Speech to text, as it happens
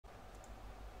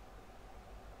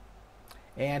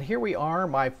And here we are,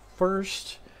 my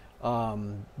first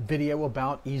video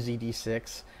about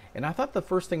EZD6. And I thought the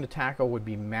first thing to tackle would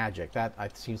be Magick.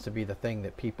 That seems to be the thing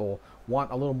that people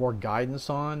want a little more guidance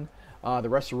on. The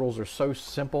rest of the rules are so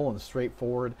simple and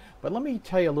straightforward. But let me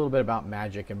tell you a little bit about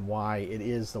Magick and why it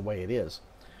is the way it is.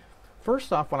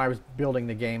 First off, when I was building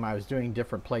the game, I was doing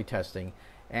different play testing.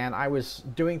 And I was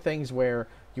doing things where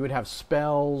you would have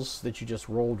spells that you just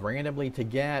rolled randomly to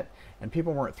get. And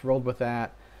people weren't thrilled with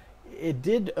that. It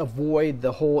did avoid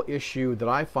the whole issue that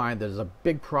I find that is a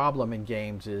big problem in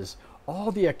games is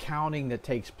all the accounting that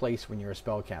takes place when you're a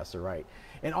spellcaster, right?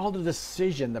 And all the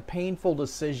decision, the painful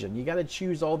decision. You got to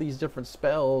choose all these different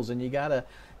spells, and you got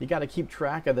to keep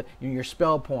track of your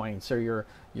spell points or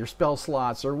your spell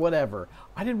slots or whatever.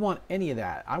 I didn't want any of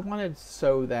that. I wanted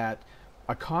so that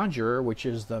a conjurer, which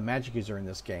is the magic user in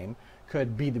this game,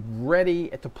 could be ready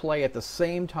to play at the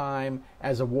same time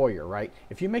as a warrior, right?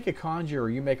 If you make a conjurer or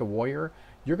you make a warrior,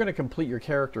 you're going to complete your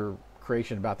character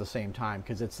creation about the same time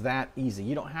because it's that easy.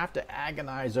 You don't have to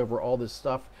agonize over all this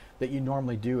stuff that you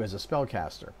normally do as a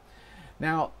spellcaster.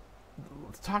 Now,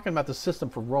 talking about the system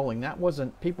for rolling,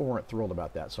 people weren't thrilled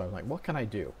about that. So I'm like, what can I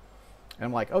do? And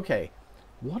I'm like, okay,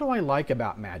 what do I like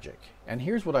about Magick? And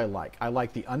here's what I like. I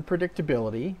like the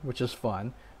unpredictability, which is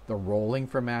fun, the rolling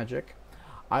for Magick.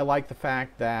 I like the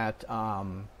fact that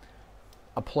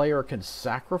a player can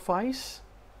sacrifice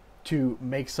to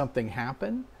make something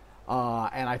happen.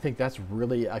 And I think that's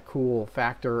really a cool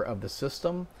factor of the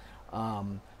system.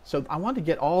 So I want to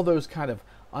get all those kind of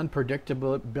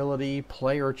unpredictability,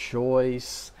 player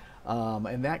choice,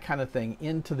 and that kind of thing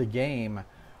into the game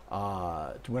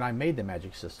when I made the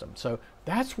Magick system. So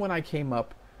that's when I came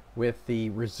up with the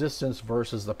resistance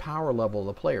versus the power level of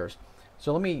the players.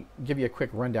 So let me give you a quick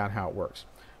rundown how it works.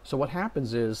 So what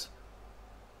happens is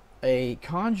a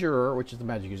conjurer, which is the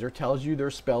magic user, tells you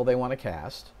their spell they want to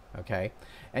cast, okay?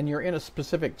 And you're in a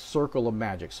specific circle of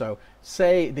magic. So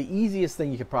say the easiest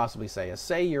thing you could possibly say is,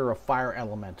 say you're a fire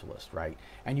elementalist, right?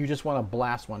 And you just want to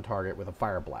blast one target with a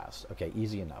fire blast. Okay,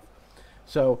 easy enough.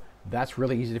 So that's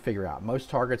really easy to figure out. Most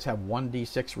targets have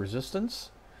 1d6 resistance.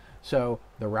 So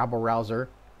the rabble rouser,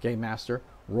 game master,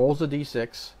 rolls a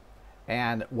d6,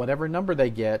 and whatever number they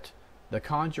get, the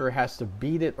conjurer has to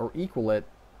beat it or equal it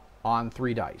on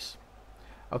 3 dice.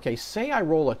 Okay, say I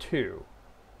roll a 2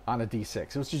 on a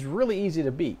d6, which is really easy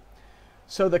to beat.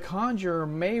 So the conjurer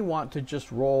may want to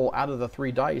just roll out of the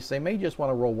 3 dice. They may just want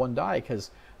to roll 1 die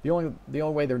because the only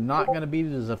way they're not going to beat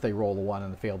it is if they roll the 1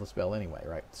 and fail the spell anyway,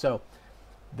 right? So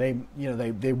they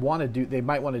might want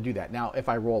to do that. Now, if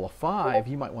I roll a 5,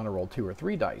 you might want to roll 2 or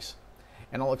 3 dice.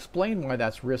 And I'll explain why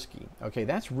that's risky. Okay,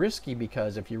 that's risky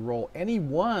because if you roll any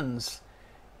 1s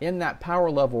in that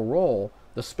power level roll,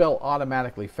 the spell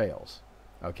automatically fails.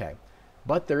 Okay,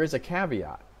 but there is a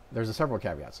caveat. There's several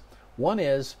caveats. One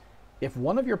is, if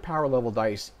one of your power level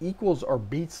dice equals or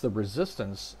beats the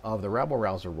resistance of the rabble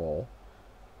rouser roll,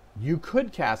 you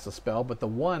could cast a spell, but the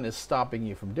 1 is stopping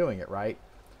you from doing it, right?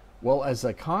 Well, as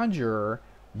a conjurer,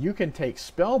 you can take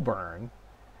spell burn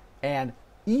and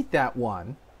eat that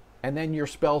 1, and then your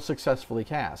spell successfully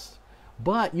cast.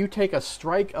 But you take a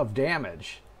strike of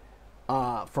damage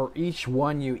for each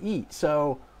 1 you eat.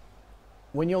 So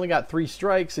when you only got 3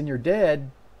 strikes and you're dead,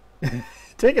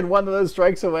 taking 1 of those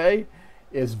strikes away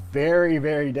is very,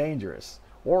 very dangerous.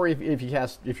 Or if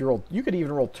you roll, you could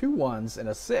even roll 2 1s and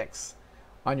a 6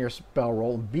 on your spell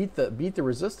roll and beat the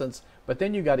resistance, but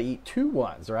then you got to eat 2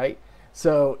 1s, right?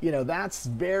 So that's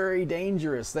very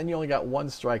dangerous. Then you only got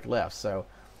 1 strike left. So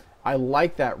I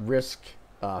like that risk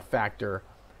factor,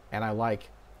 and I like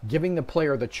giving the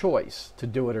player the choice to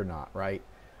do it or not, right?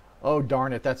 Oh,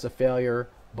 darn it, that's a failure,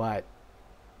 but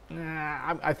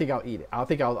I think I'll eat it. I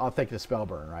think I'll take the spell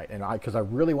burn, right? And because I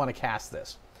really want to cast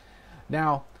this.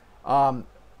 Now, I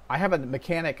have a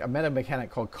meta mechanic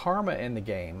called karma in the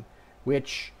game,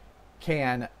 which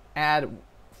can add,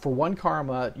 for 1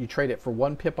 karma, you trade it for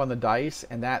 1 pip on the dice,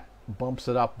 and that bumps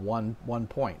it up one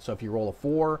point. So if you roll a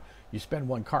 4, you spend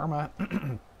 1 karma,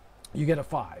 you get a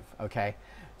 5, okay?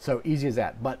 So easy as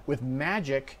that. But with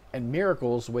magic and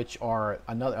miracles, which are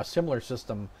a similar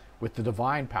system with the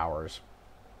divine powers,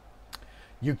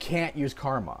 you can't use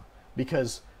karma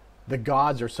because the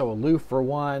gods are so aloof, for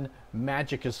one.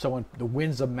 Magic is the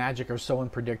winds of magic are so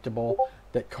unpredictable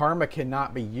that karma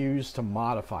cannot be used to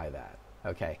modify that.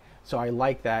 Okay, so I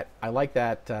like that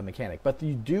mechanic. But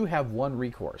you do have 1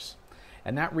 recourse,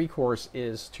 and that recourse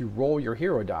is to roll your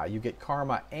hero die. You get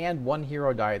karma and 1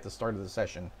 hero die at the start of the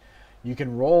session. You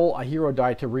can roll a hero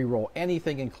die to re-roll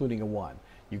anything, including a 1.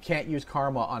 You can't use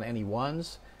karma on any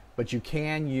 1s, but you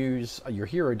can use your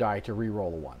hero die to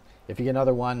re-roll a 1. If you get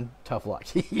another one, tough luck.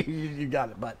 You got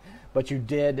it. But you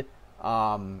did,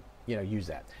 use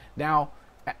that. Now,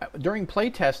 during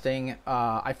playtesting,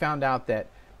 I found out that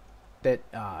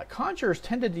conjurers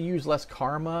tended to use less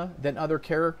karma than other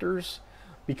characters,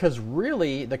 because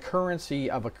really the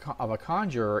currency of a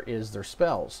conjurer is their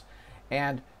spells,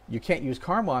 and you can't use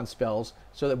karma on spells,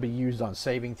 so they'll be used on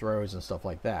saving throws and stuff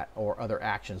like that, or other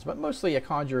actions. But mostly a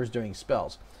conjurer is doing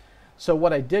spells. So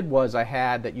what I did was I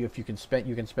had that you can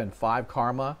spend 5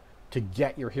 karma to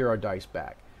get your hero dice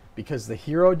back, because the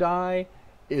hero die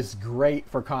is great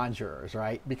for conjurers,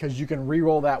 right? Because you can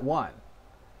reroll that 1.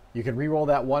 You can reroll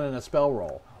that 1 in a spell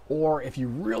roll, or if you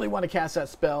really want to cast that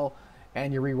spell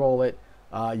and you reroll it,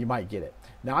 you might get it.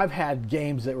 Now, I've had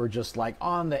games that were just like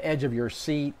on the edge of your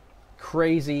seat,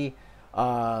 crazy.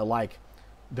 Like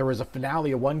there was a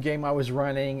finale of one game I was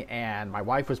running, and my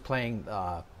wife was playing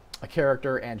a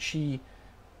character, and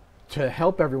to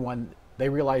help everyone, they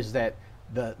realized that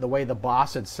the way the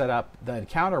boss had set up the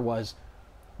encounter was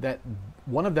that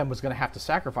one of them was going to have to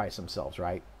sacrifice themselves,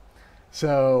 right?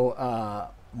 So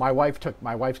my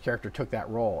wife's character took that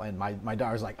role, and my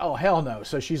daughter's like, oh hell no.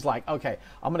 So she's like, okay,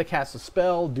 I'm going to cast a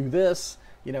spell, do this,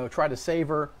 try to save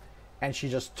her, and she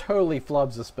just totally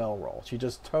flubs the spell roll. She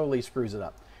just totally screws it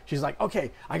up. She's like,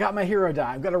 okay, I got my hero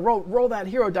die. I'm going to roll that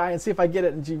hero die and see if I get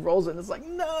it. And she rolls it, and it's like,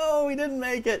 no, he didn't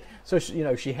make it. So,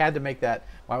 she had to make that,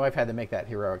 my wife had to make that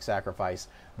heroic sacrifice.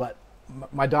 But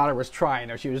my daughter was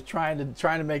trying. She was trying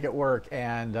to make it work.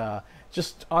 And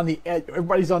just on the edge,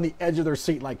 everybody's on the edge of their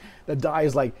seat. Like, the die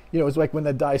is like, it's like when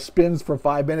the die spins for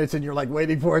 5 minutes and you're like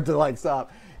waiting for it to like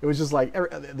stop. It was just like,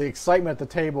 the excitement at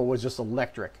the table was just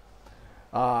electric.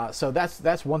 So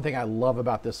that's one thing I love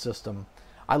about this system.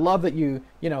 I love that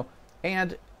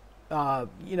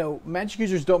magic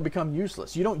users don't become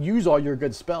useless. You don't use all your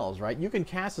good spells, right? You can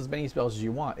cast as many spells as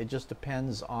you want. It just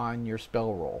depends on your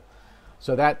spell roll.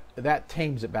 So that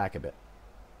tames it back a bit.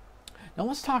 Now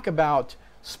let's talk about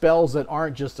spells that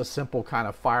aren't just a simple kind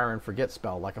of fire and forget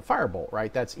spell, like a firebolt,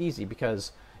 right? That's easy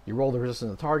because you roll the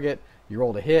resistance of the target, you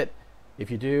roll to hit.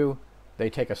 If you do, they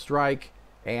take a strike,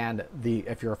 and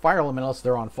if you're a fire elementalist,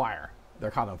 they're on fire.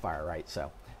 They're caught on fire, right?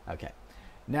 So, okay.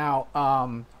 Now,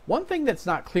 one thing that's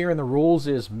not clear in the rules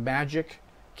is Magick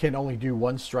can only do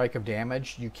 1 strike of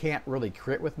damage. You can't really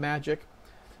crit with Magick.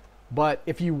 But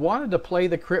if you wanted to play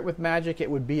the crit with Magick,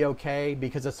 it would be okay,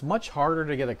 because it's much harder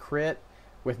to get a crit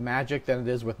with Magick than it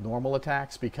is with normal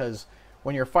attacks, because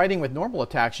when you're fighting with normal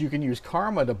attacks, you can use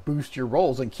karma to boost your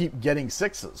rolls and keep getting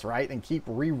 6s, right? And keep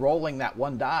re-rolling that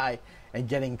 1 die and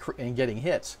getting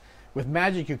hits. With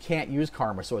Magick, you can't use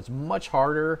karma, so it's much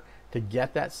harder to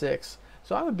get that 6.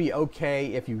 So I would be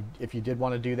okay if you did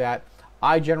want to do that.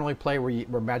 I generally play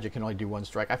where Magick can only do 1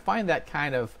 strike. I find that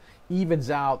kind of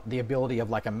evens out the ability of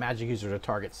like a Magic user to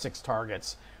target 6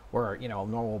 targets, where a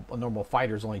normal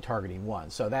fighter is only targeting 1.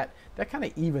 So that kind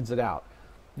of evens it out.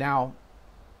 Now,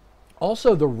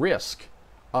 also the risk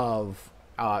of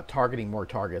targeting more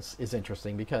targets is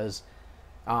interesting, because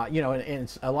in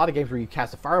a lot of games where you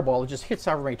cast a fireball, it just hits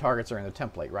however many targets are in the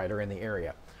template, right, or in the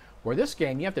area. Where this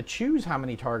game, you have to choose how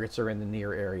many targets are in the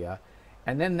near area,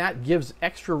 and then that gives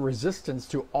extra resistance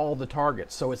to all the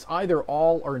targets. So it's either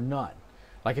all or none.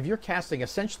 Like if you're casting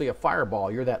essentially a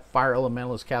fireball, you're that fire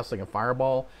elementalist casting a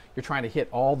fireball, you're trying to hit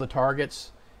all the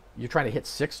targets, you're trying to hit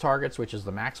 6 targets, which is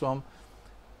the maximum.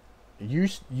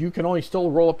 You can only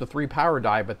still roll up to 3 power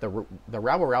die, but the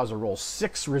rabble rouser rolls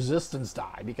 6 resistance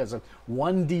die because of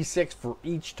 1d6 for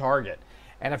each target.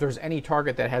 And if there's any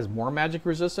target that has more magic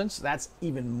resistance, that's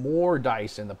even more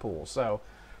dice in the pool. So,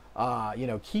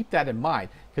 keep that in mind,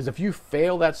 because if you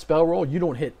fail that spell roll, you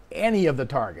don't hit any of the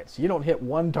targets. You don't hit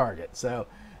 1 target. So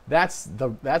that's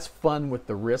fun with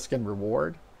the risk and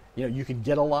reward. You can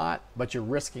get a lot, but you're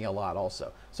risking a lot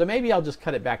also. So maybe I'll just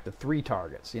cut it back to 3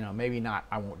 targets. Maybe not.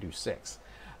 I won't do 6.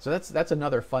 So that's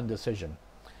another fun decision.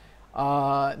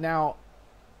 Now,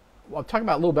 I'll talk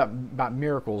about a little bit about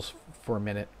miracles for a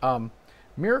minute.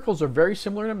 Miracles are very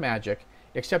similar to Magick,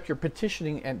 except you're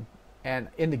petitioning, and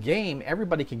in the game,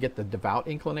 everybody can get the devout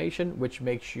inclination, which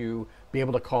makes you be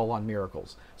able to call on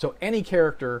miracles. So any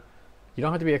character, you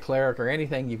don't have to be a cleric or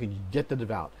anything, you can get the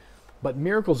devout. But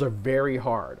miracles are very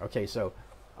hard. Okay, so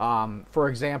for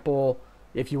example,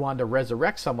 if you wanted to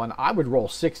resurrect someone, I would roll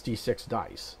 66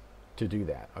 dice to do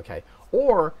that. Okay,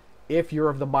 or if you're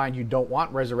of the mind you don't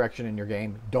want resurrection in your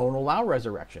game, don't allow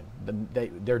resurrection.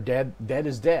 They're dead. Dead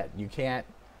is dead. You can't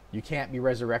be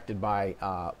resurrected by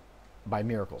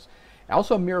miracles.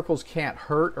 Also, miracles can't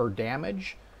hurt or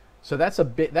damage. So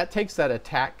that takes that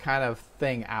attack kind of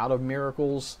thing out of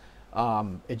miracles.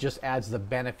 It just adds the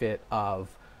benefit of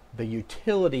the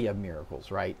utility of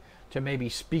miracles, right? to maybe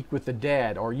speak with the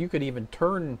dead, or you could even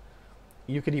turn,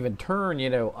 you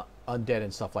know, undead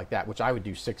and stuff like that, which I would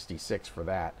do 66 for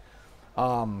that.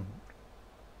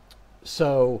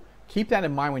 So keep that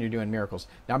in mind when you're doing miracles.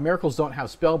 Now, miracles don't have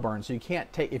spell burn, so you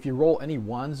can't take, if you roll any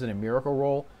ones in a miracle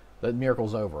roll, the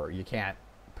miracle's over. You can't,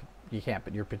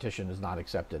 but your petition is not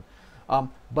accepted.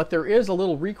 But there is a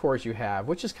little recourse you have,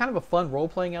 which is kind of a fun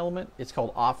role-playing element. It's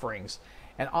called offerings.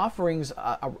 And offerings,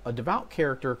 a devout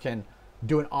character can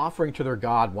do an offering to their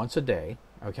god once a day,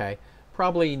 okay?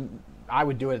 Probably, I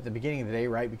would do it at the beginning of the day,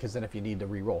 right? Because then if you need to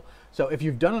re-roll. So if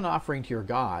you've done an offering to your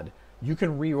god, you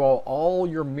can re-roll all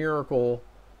your miracle,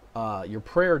 your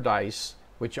prayer dice,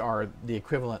 which are the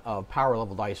equivalent of power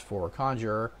level dice for a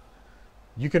conjurer.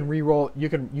 You can re-roll, you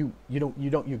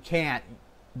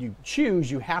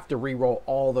choose, you have to re-roll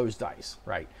all those dice,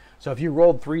 right? So if you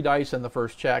rolled 3 dice in the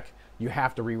first check, you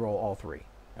have to re-roll all 3,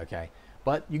 okay?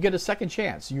 But you get a second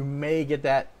chance. You may get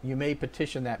that, you may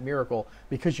petition that miracle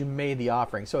because you made the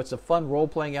offering. So it's a fun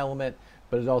role-playing element,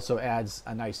 but it also adds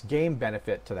a nice game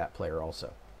benefit to that player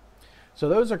also. So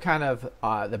those are kind of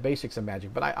the basics of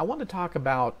Magic. But I want to talk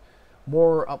about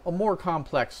a more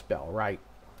complex spell, right?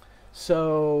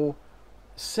 So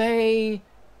say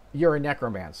you're a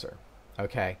necromancer,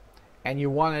 okay? And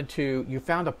you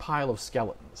found a pile of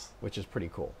skeletons, which is pretty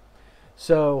cool.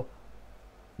 So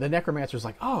the necromancer's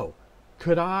like, oh,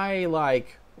 could I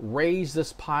like raise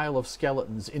this pile of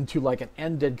skeletons into like an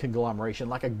undead conglomeration,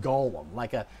 like a golem,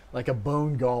 like a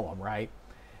bone golem, right?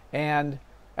 And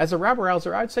as a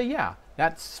rabble-rouser, I'd say, yeah,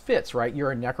 that fits, right?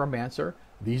 You're a necromancer.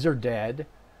 These are dead.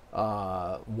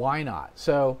 Why not?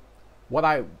 So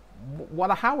how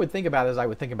I would think about it is I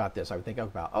would think about this. I would think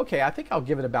about, okay, I think I'll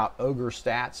give it about ogre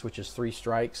stats, which is 3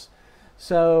 strikes.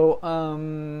 So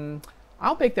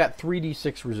I'll make that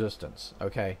 3d6 resistance,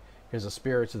 okay? Here's the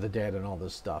spirits of the dead and all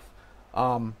this stuff.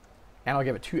 And I'll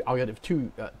give it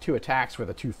two attacks with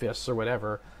the 2 fists or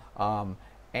whatever.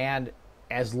 And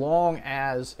as long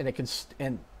as, and it can,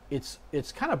 and it's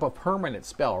kind of a permanent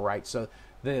spell, right? So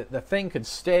the thing could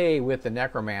stay with the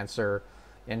necromancer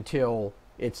until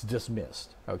it's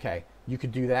dismissed, okay? You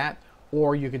could do that,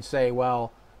 or you could say,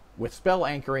 well, with spell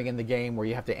anchoring in the game where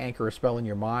you have to anchor a spell in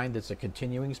your mind that's a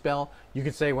continuing spell, you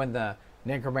could say when the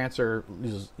necromancer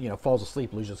falls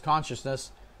asleep, loses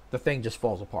consciousness, the thing just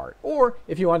falls apart. Or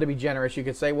if you wanted to be generous, you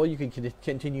could say, well, you can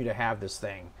continue to have this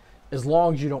thing as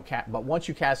long as you don't cast, but once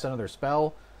you cast another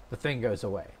spell, the thing goes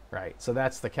away, right? So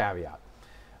that's the caveat.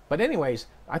 But anyways,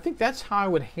 I think that's how I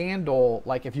would handle,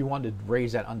 like, if you wanted to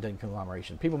raise that undead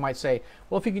conglomeration. People might say,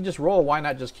 well, if you can just roll, why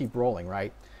not just keep rolling,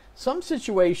 right? Some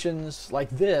situations like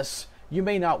this, you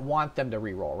may not want them to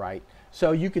re-roll, right?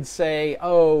 So you could say,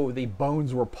 oh, the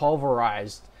bones were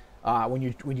pulverized. When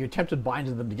you attempted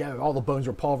binding them together, all the bones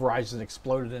were pulverized and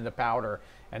exploded into powder,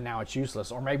 and now it's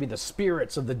useless. Or maybe the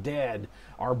spirits of the dead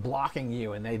are blocking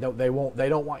you, and they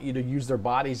don't want you to use their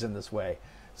bodies in this way.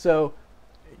 So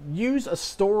use a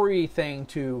story thing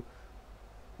to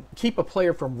keep a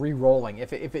player from re-rolling.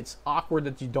 If it's awkward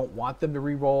that you don't want them to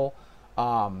re-roll,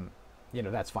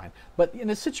 that's fine. But in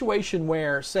a situation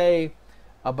where, say,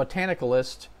 a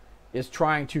botanicalist is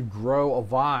trying to grow a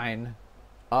vine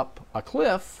up a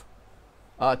cliff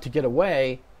to get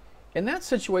away, in that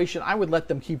situation, I would let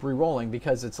them keep re-rolling,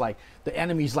 because it's like the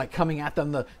enemy's like coming at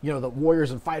them. The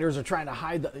warriors and fighters are trying to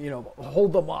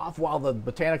hold them off while the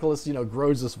botanicalist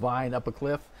grows this vine up a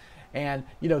cliff, and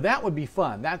that would be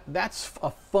fun. That's a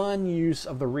fun use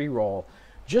of the re-roll.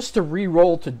 Just to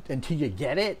re-roll until you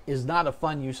get it is not a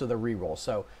fun use of the re-roll.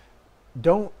 So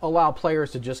don't allow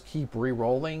players to just keep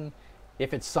re-rolling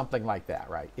if it's something like that,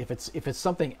 right? If it's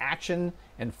something action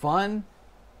and fun,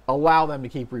 allow them to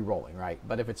keep re-rolling, right?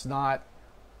 But if it's not,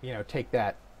 take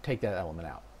that element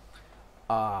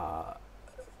out.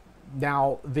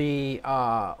 Now, the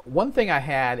one thing I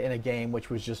had in a game which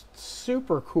was just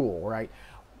super cool, right?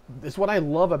 Is what I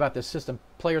love about this system.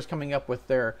 Players coming up with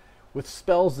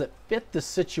spells that fit the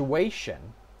situation,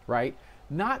 right?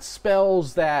 Not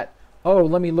spells that, oh,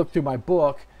 let me look through my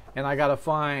book and I gotta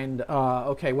find,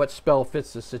 okay, what spell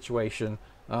fits the situation?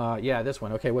 Yeah, this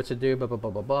one. Okay, what's it do? Blah, blah,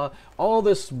 blah, blah, blah. All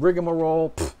this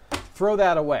rigmarole, throw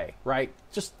that away, right?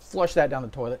 Just flush that down the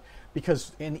toilet.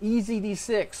 Because in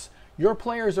EZD6, your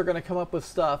players are going to come up with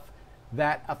stuff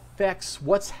that affects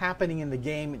what's happening in the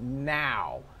game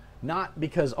now. Not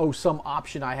because, oh, some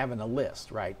option I have in a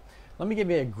list, right? Let me give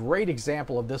you a great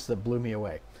example of this that blew me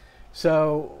away.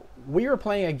 So we were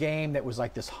playing a game that was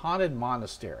like this haunted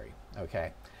monastery,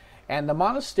 okay? And the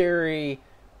monastery,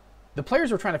 the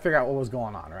players were trying to figure out what was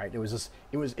going on, right? It was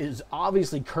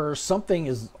obviously cursed. Something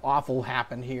is awful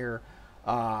happened here.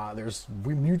 There's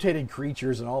mutated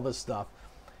creatures and all this stuff.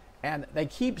 and they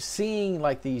keep seeing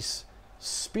like these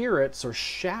spirits or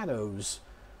shadows,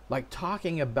 like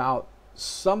talking about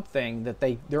something that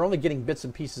they're only getting bits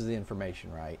and pieces of the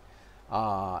information, right?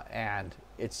 And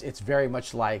it's very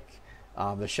much like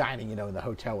The Shining, you know, in the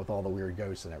hotel with all the weird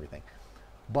ghosts and everything.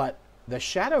 But the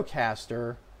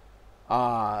Shadowcaster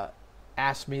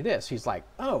asked me this. He's like,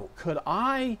 "Oh, could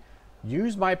I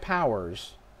use my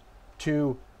powers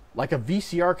to, like a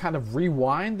VCR, kind of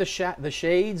rewind the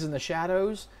shades and the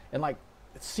shadows and like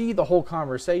see the whole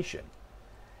conversation?"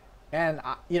 And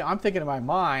I'm thinking in my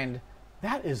mind,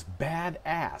 that is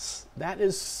badass. That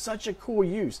is such a cool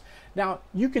use. Now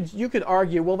you could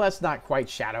argue, well, that's not quite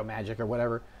shadow magic or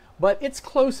whatever, but it's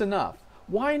close enough.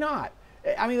 Why not?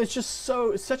 I mean, it's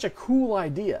such a cool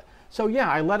idea. So yeah,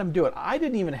 I let him do it. I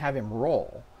didn't even have him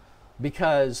roll,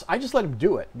 because I just let him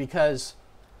do it because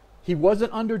he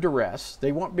wasn't under duress.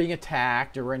 They weren't being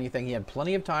attacked or anything. He had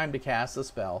plenty of time to cast the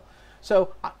spell.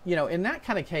 So, in that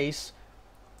kind of case,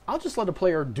 I'll just let a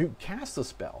player cast the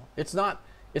spell. It's not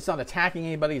attacking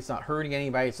anybody. It's not hurting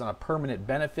anybody. It's not a permanent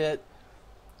benefit.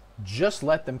 Just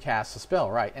let them cast the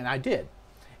spell, right? And I did.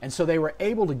 And so they were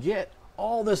able to get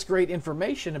all this great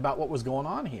information about what was going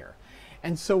on here.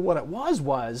 And so what it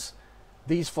was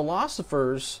these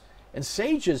philosophers and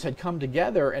sages had come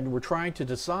together and were trying to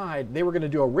decide. They were going to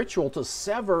do a ritual to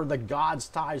sever the gods'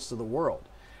 ties to the world.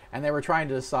 And they were trying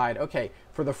to decide, okay,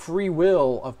 for the free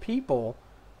will of people,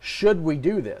 should we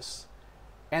do this?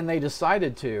 And they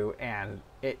decided to, and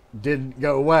it didn't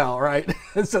go well, right?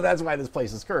 So that's why this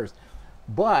place is cursed.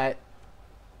 But,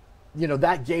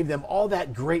 that gave them all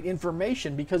that great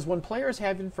information, because when players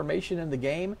have information in the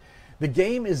game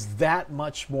is that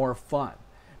much more fun,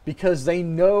 because they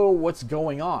know what's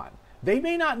going on. They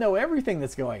may not know everything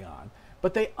that's going on,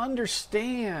 but they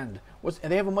understand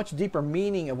and they have a much deeper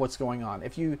meaning of what's going on.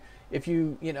 If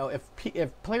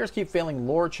players keep failing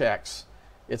lore checks,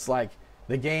 it's like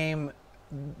the game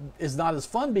is not as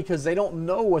fun because they don't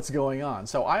know what's going on.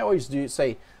 So I always use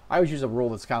a rule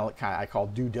that's kind of I call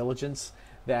due diligence,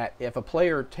 that if a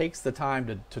player takes the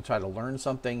time to try to learn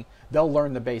something, they'll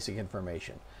learn the basic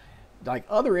information. Like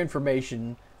other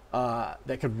information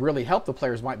that could really help the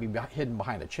players might be hidden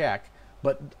behind a check,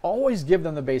 but always give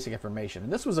them the basic information.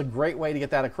 And this was a great way to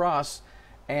get that across.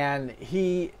 And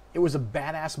it was a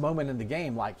badass moment in the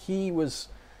game. Like he was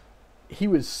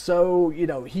so,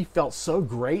 he felt so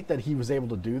great that he was able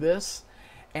to do this.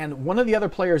 And one of the other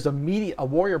players, a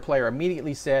warrior player,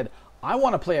 immediately said, "I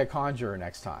want to play a conjurer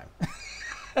next time."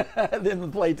 In the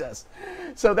playtest.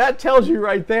 So that tells you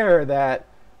right there that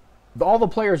all the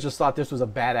players just thought this was a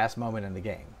badass moment in the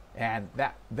game. And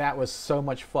that was so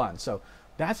much fun. So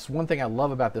that's one thing I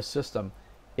love about this system.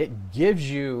 It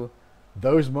gives you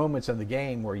those moments in the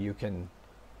game where you can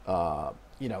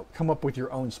come up with your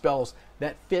own spells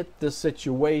that fit the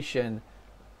situation.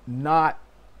 Not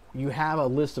you have a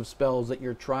list of spells that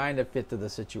you're trying to fit to the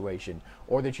situation,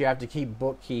 or that you have to keep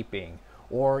bookkeeping,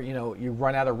 or you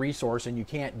run out of resource and you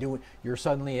can't do it. You're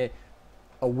suddenly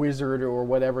a wizard or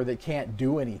whatever that can't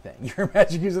do anything. You're a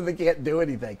magic user that can't do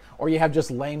anything, or you have just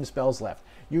lame spells left.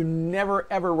 You never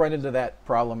ever run into that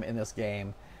problem in this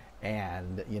game,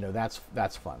 and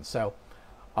that's fun. So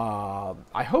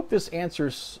I hope this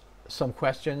answers some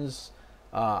questions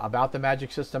about the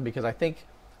Magick system, because I think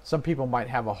some people might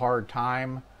have a hard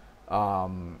time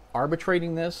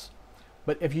arbitrating this.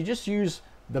 But if you just use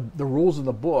the rules of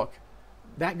the book,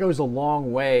 that goes a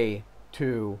long way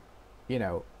to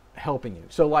helping you.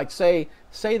 So like say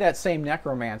that same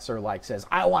necromancer says,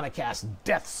 "I want to cast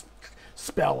death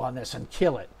spell on this and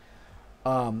kill it."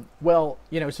 Well,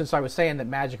 since I was saying that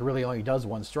magic really only does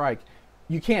one strike,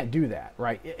 you can't do that,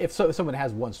 right? If someone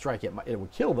has one strike, it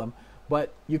would kill them.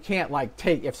 But you can't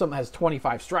if someone has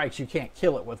 25 strikes, you can't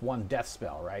kill it with one death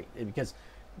spell, right? Because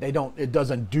it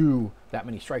doesn't do that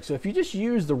many strikes. So if you just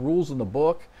use the rules in the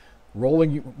book,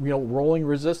 rolling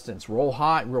resistance, roll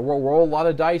high, roll a lot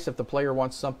of dice if the player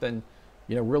wants something,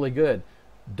 really good.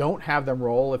 Don't have them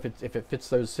roll if it fits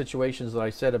those situations that I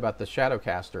said about the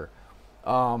Shadowcaster.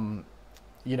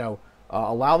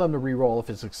 Allow them to re-roll if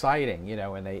it's exciting,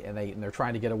 and they're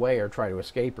trying to get away or try to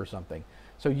escape or something.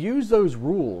 So use those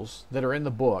rules that are in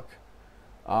the book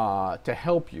to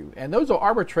help you, and those will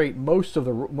arbitrate most of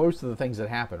the things that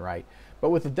happen, right? But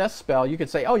with the death spell, you could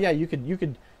say, "Oh yeah, you could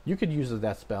use the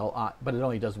death spell, but it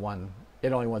only does one.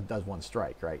 It only does one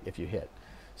strike, right? If you hit."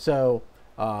 So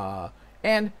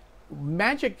and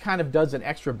magic kind of does an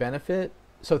extra benefit.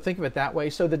 So think of it that way.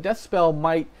 So the death spell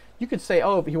you could say,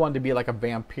 oh, if you wanted to be like a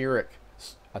vampiric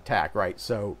attack, right?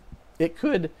 So it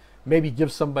could maybe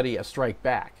give somebody a strike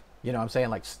back. I'm saying,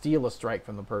 like steal a strike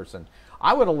from the person.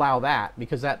 I would allow that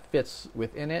because that fits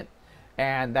within it.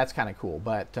 and that's kind of cool.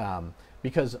 But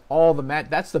because all the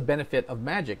that's the benefit of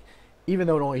Magic, even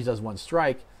though it only does one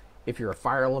strike. If you're a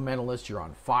fire elementalist, you're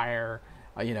on fire.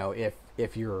 You know,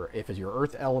 if you're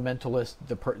earth elementalist,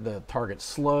 the target's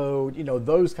slowed. You know,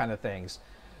 those kind of things.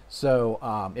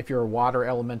 So if you're a water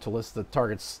elementalist, the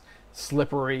target's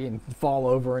slippery and fall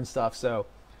over and stuff. So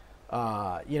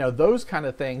you know, those kind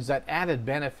of things, that added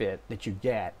benefit that you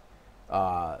get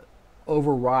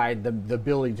override the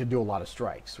ability to do a lot of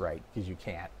strikes, right? Because you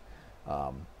can't.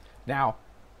 Now,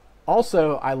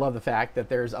 also, I love the fact that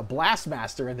there's a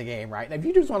Blastmaster in the game, right? And if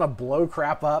you just want to blow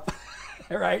crap up,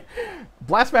 right?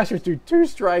 Blastmasters do 2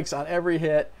 strikes on every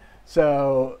hit,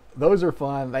 so those are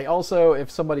fun. They also,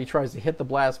 if somebody tries to hit the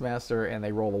Blastmaster and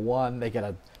they roll a 1, they get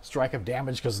a strike of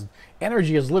damage because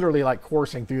energy is literally like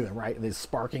coursing through them, right? And it's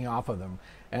sparking off of them,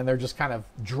 and they're just kind of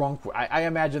drunk. I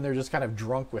imagine they're just kind of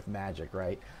drunk with magic,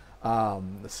 right?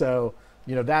 So,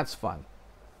 you know, that's fun.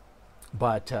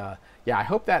 But yeah, I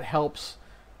hope that helps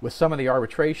with some of the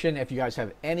arbitration. If you guys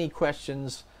have any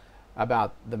questions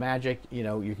about the Magic, you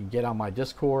know, you can get on my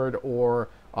Discord or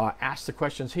ask the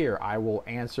questions here. I will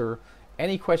answer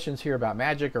any questions here about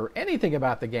Magic or anything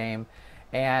about the game.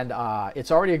 And it's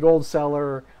already a gold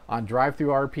seller on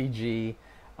DriveThruRPG.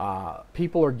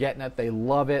 People are getting it. They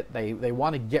love it. They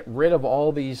want to get rid of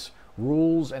all these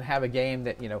rules and have a game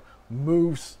that, you know,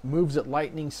 moves at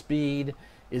lightning speed,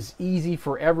 is easy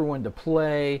for everyone to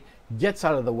play, gets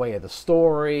out of the way of the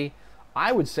story.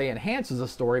 I would say enhances the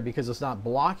story because it's not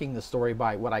blocking the story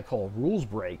by what I call rules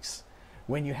breaks,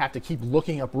 when you have to keep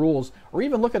looking up rules or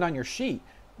even looking on your sheet.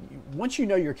 Once you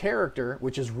know your character,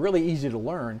 which is really easy to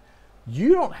learn,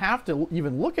 you don't have to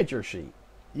even look at your sheet.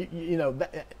 You know,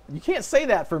 you can't say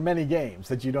that for many games,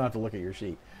 that you don't have to look at your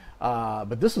sheet.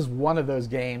 But this is one of those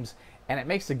games, and it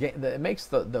makes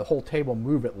the whole table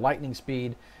move at lightning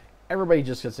speed. Everybody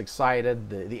just gets excited.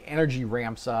 The energy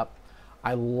ramps up.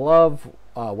 I love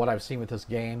what I've seen with this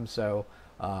game. So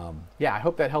yeah, I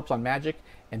hope that helps on Magic.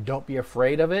 And don't be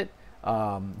afraid of it.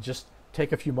 Just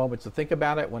take a few moments to think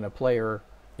about it when a player,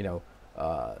 you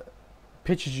know,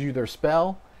 pitches you their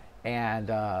spell, and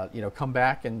you know, come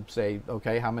back and say,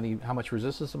 okay, how much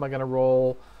resistance am I going to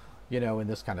roll, you know, and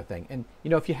this kind of thing. And you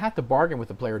know, if you have to bargain with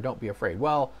the player, don't be afraid.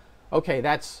 Well, okay,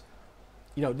 that's,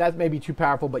 you know, that may be too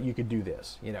powerful, but you could do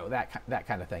this, you know, that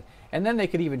kind of thing. And then they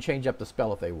could even change up the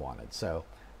spell if they wanted. So,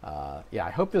 yeah,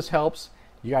 I hope this helps.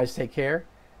 You guys take care,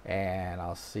 and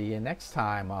I'll see you next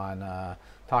time on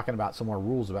talking about some more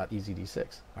rules about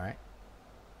EZD6. All right.